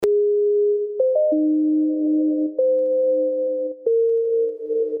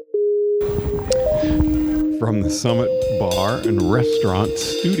From the Summit Bar and Restaurant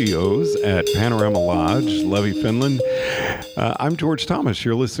Studios at Panorama Lodge, Levy, Finland. I'm George Thomas.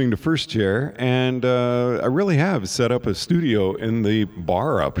 You're listening to First Chair, and I really have set up a studio in the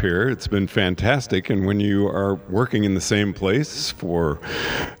bar up here. It's been fantastic, and when you are working in the same place for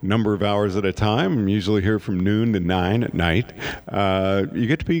a number of hours at a time, I'm usually here from noon to 9 at night, you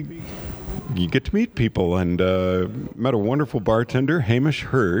get to meet people, and met a wonderful bartender, Hamish,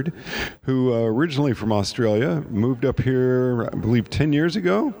 who originally from Australia, moved up here, I believe, 10 years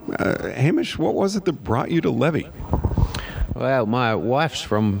ago. Hamish, what was it that brought you to Levy? Well, my wife's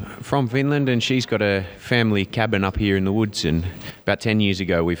from Finland, and she's got a family cabin up here in the woods, and about 10 years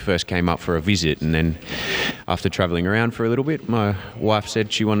ago we first came up for a visit, and then after travelling around for a little bit, my wife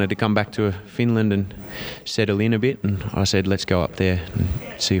said she wanted to come back to Finland and settle in a bit, and I said let's go up there and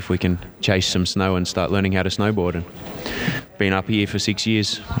see if we can chase some snow and start learning how to snowboard, and been up here for 6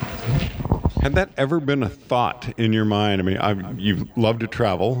 years. Had that ever been a thought in your mind? I mean, you love to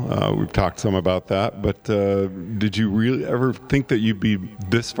travel. We've talked some about that, but did you really ever think that you'd be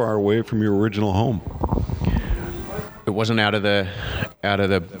this far away from your original home? It wasn't out of the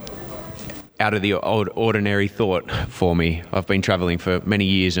ordinary thought for me. I've been traveling for many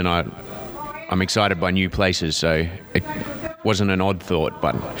years, and I'm excited by new places, so it wasn't an odd thought,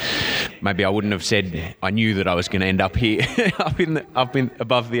 but maybe I wouldn't have said I knew that I was going to end up here, up in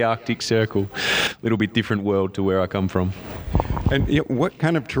above the Arctic Circle. A little bit different world to where I come from. And what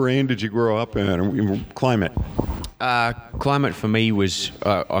kind of terrain did you grow up in? Climate? Climate for me was,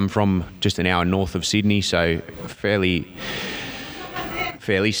 I'm from just an hour north of Sydney, so fairly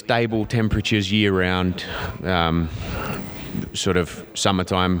stable temperatures year round. Sort of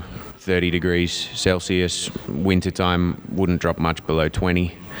summertime, 30 degrees Celsius. Wintertime wouldn't drop much below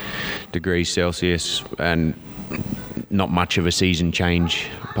 20 degrees Celsius, and not much of a season change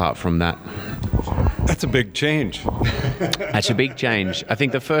apart from that. That's a big change. That's a big change. I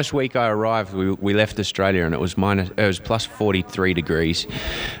think the first week I arrived, we left Australia, and it was plus 43 degrees,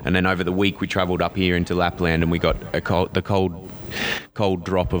 and then over the week we travelled up here into Lapland, and we got the cold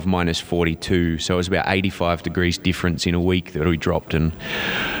drop of minus 42. So it was about 85 degrees difference in a week that we dropped, and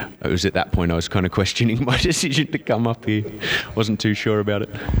it was at that point I was kind of questioning my decision to come up here. Wasn't too sure about it.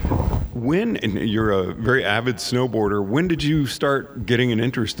 And you're a very avid snowboarder, when did you start getting an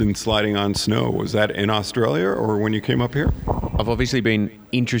interest in sliding on snow? Was that in Australia or when you came up here? I've obviously been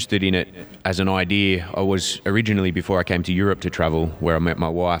interested in it as an idea. I was originally, before I came to Europe to travel, where I met my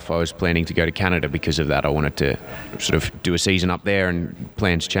wife, I was planning to go to Canada because of that. I wanted to sort of do a season up there, and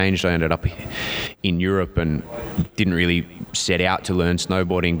plans changed. I ended up in Europe and didn't really set out to learn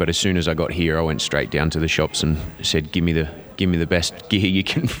snowboarding, but as soon as I got here, I went straight down to the shops and said, give me the best gear you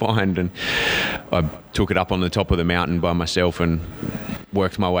can find, and I took it up on the top of the mountain by myself and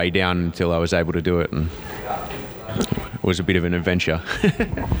worked my way down until I was able to do it, and it was a bit of an adventure.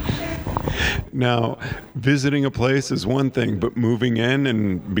 Now, visiting a place is one thing, but moving in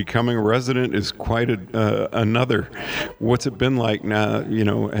and becoming a resident is quite another. What's it been like now?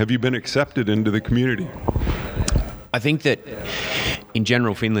 Have you been accepted into the community? I think that in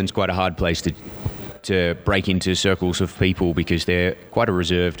general, Finland's quite a hard place to break into circles of people, because they're quite a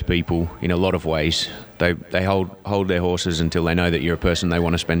reserved people in a lot of ways. They hold their horses until they know that you're a person they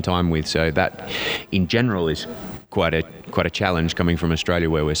want to spend time with. So that, in general, is quite a challenge coming from Australia,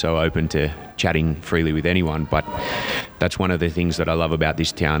 where we're so open to chatting freely with anyone. But that's one of the things that I love about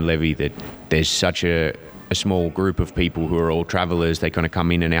this town, Levy, that there's such a small group of people who are all travellers. They kind of come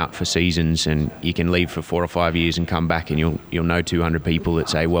in and out for seasons, and you can leave for 4 or 5 years and come back, and you'll know 200 people that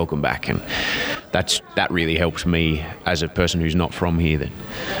say welcome back, and that really helps me as a person who's not from here, that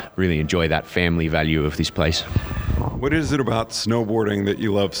really enjoy that family value of this place. What is it about snowboarding that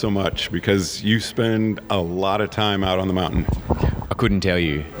you love so much? Because you spend a lot of time out on the mountain. I couldn't tell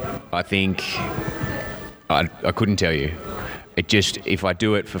you. I think I couldn't tell you. It just, if I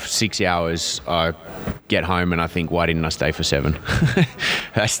do it for 6 hours, I get home and I think, why didn't I stay for 7?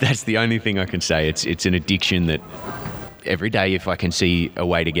 That's the only thing I can say. It's an addiction that every day, if I can see a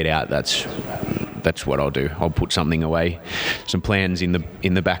way to get out, that's what I'll do. I'll put something away, some plans in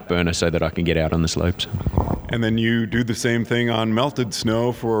the back burner so that I can get out on the slopes. And then you do the same thing on melted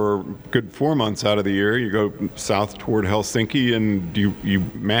snow for a good 4 months out of the year. You go south toward Helsinki, and do you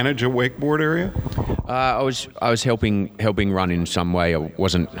manage a wakeboard area? I was helping run in some way. I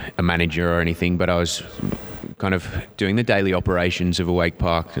wasn't a manager or anything, but I was kind of doing the daily operations of a wake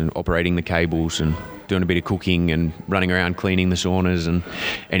park and operating the cables and doing a bit of cooking and running around cleaning the saunas and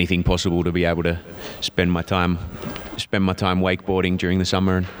anything possible to be able to spend my time wakeboarding during the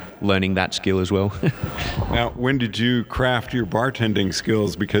summer and learning that skill as well. Now, when did you craft your bartending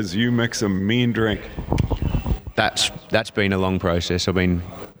skills? Because you mix a mean drink. that's been a long process. I've been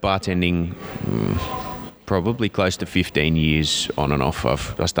bartending probably close to 15 years on and off.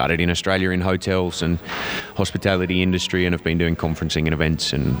 I started in Australia in hotels and hospitality industry, and I've been doing conferencing and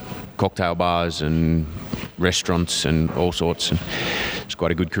events and cocktail bars and restaurants and all sorts. And it's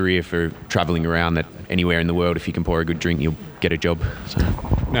quite a good career for travelling around, that anywhere in the world, if you can pour a good drink, you'll get a job. So.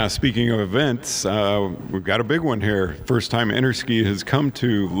 Now, speaking of events, we've got a big one here. First time Interski has come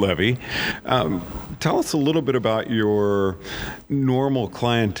to Levy. Tell us a little bit about your normal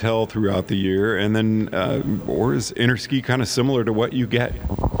clientele throughout the year, and then, or is Interski kind of similar to what you get?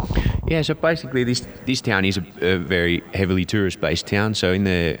 Yeah, so basically this town is a very heavily tourist-based town. So in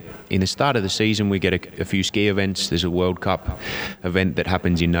the start of the season, we get a few ski events. There's a World Cup event that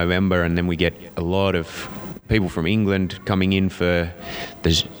happens in November, and then we get a lot of people from England coming in for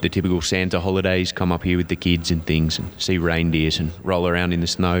the typical Santa holidays, come up here with the kids and things and see reindeers and roll around in the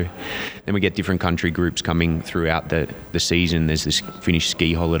snow. Then we get different country groups coming throughout the season. There's this Finnish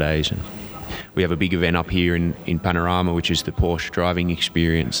ski holidays, and we have a big event up here in Panorama, which is the Porsche driving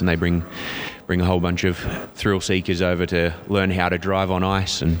experience, and they bring a whole bunch of thrill seekers over to learn how to drive on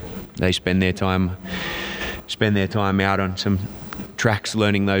ice, and they spend their time out on some tracks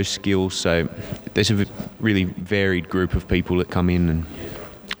learning those skills. So there's a really varied group of people that come in,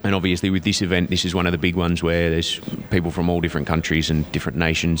 and obviously with this event, this is one of the big ones where there's people from all different countries and different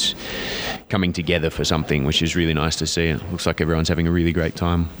nations coming together for something, which is really nice to see. It looks like everyone's having a really great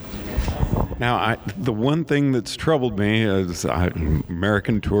time. Now, the one thing that's troubled me as an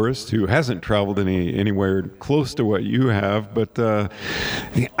American tourist who hasn't traveled anywhere close to what you have, but I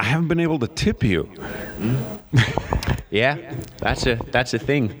haven't been able to tip you. Yeah, that's a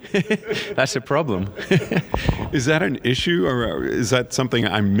thing. That's a problem. Is that an issue, or is that something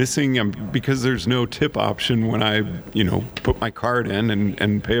I'm missing? Because there's no tip option when I, put my card in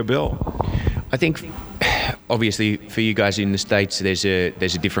and pay a bill. I think, obviously, for you guys in the States, there's a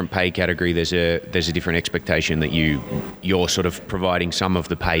different pay category. There's a different expectation that you're sort of providing some of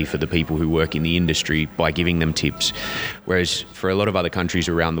the pay for the people who work in the industry by giving them tips. Whereas for a lot of other countries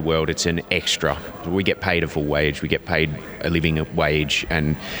around the world, it's an extra. We get paid a full wage. We get paid a living wage,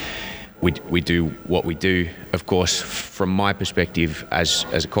 and we do what we do. Of course, from my perspective as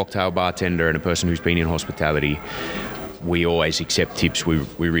a cocktail bartender and a person who's been in hospitality, we always accept tips. We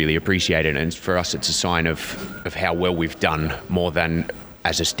really appreciate it, and for us it's a sign of how well we've done more than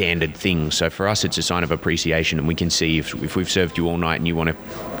as a standard thing. So for us it's a sign of appreciation, and we can see if we've served you all night and you want to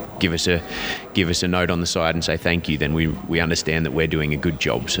give us a note on the side and say thank you, then we understand that we're doing a good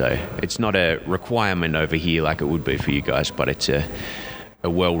job. So it's not a requirement over here like it would be for you guys, but it's a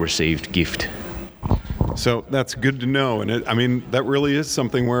well-received gift. So that's good to know, and that really is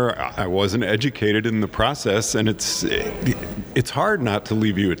something where I wasn't educated in the process, and it's hard not to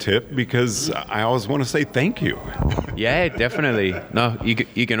leave you a tip because I always want to say thank you. Yeah, definitely. No,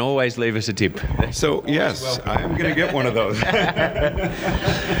 you can always leave us a tip. So yes, I am going to get one of those.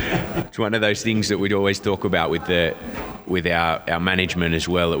 It's one of those things that we'd always talk about with our management as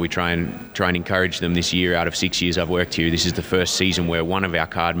well, that we try and encourage them. This year, out of 6 years I've worked here, this is the first season where one of our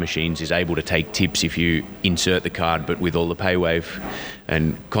card machines is able to take tips if you insert the card, but with all the PayWave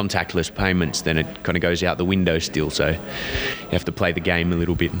and contactless payments, then it kind of goes out the window still. So you have to play the game a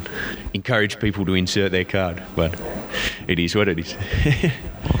little bit and encourage people to insert their card, but it is what it is.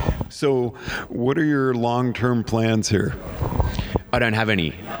 So what are your long-term plans here? I don't have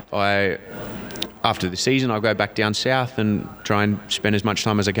any. After the season, I'll go back down south and try and spend as much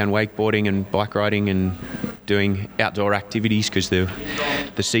time as I can wakeboarding and bike riding and doing outdoor activities, because the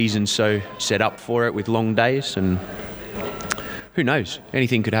season's so set up for it with long days, and who knows,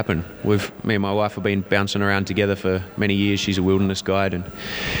 anything could happen. Me and my wife have been bouncing around together for many years. She's a wilderness guide and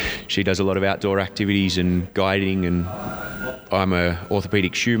she does a lot of outdoor activities and guiding, and I'm a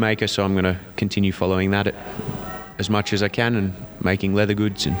orthopedic shoemaker, so I'm going to continue following that as much as I can and making leather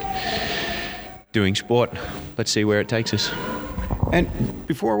goods and doing sport. Let's see where it takes us. And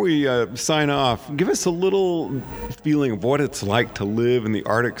before we sign off, give us a little feeling of what it's like to live in the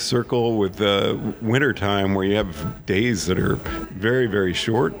Arctic Circle with wintertime, where you have days that are very, very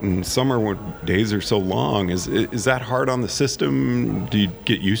short and summer when days are so long. Is that hard on the system? Do you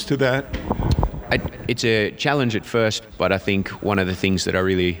get used to that? It's a challenge at first, but I think one of the things that I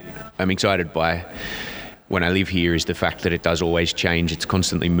really am excited by when I live here is the fact that it does always change. It's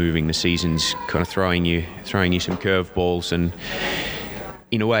constantly moving. The season's kind of throwing you some curveballs, and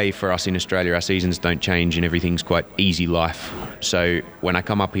in a way for us in Australia, our seasons don't change and everything's quite easy life. So when I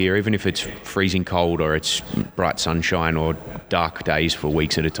come up here, even if it's freezing cold or it's bright sunshine or dark days for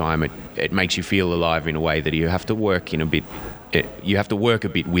weeks at a time, it makes you feel alive in a way that you have to work in a bit you have to work a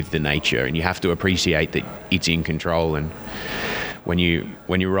bit with the nature, and you have to appreciate that it's in control. And when you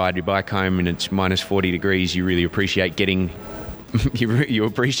ride your bike home and it's minus 40 degrees, you really appreciate getting you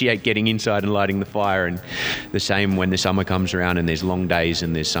appreciate getting inside and lighting the fire. And the same when the summer comes around and there's long days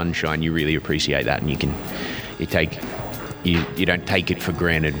and there's sunshine, you really appreciate that, and you don't take it for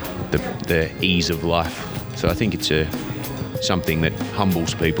granted, the ease of life. So I think it's something that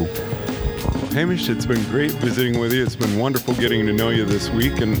humbles people. Hamish, it's been great visiting with you. It's been wonderful getting to know you this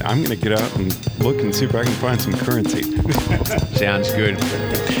week, and I'm going to get out and look and see if I can find some currency. Sounds good.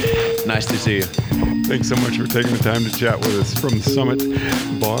 Nice to see you. Thanks so much for taking the time to chat with us from the Summit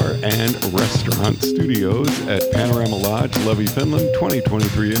Bar and Restaurant Studios at Panorama Lodge, Lovey, Finland,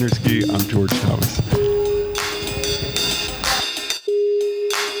 2023 Interski. I'm George Thomas.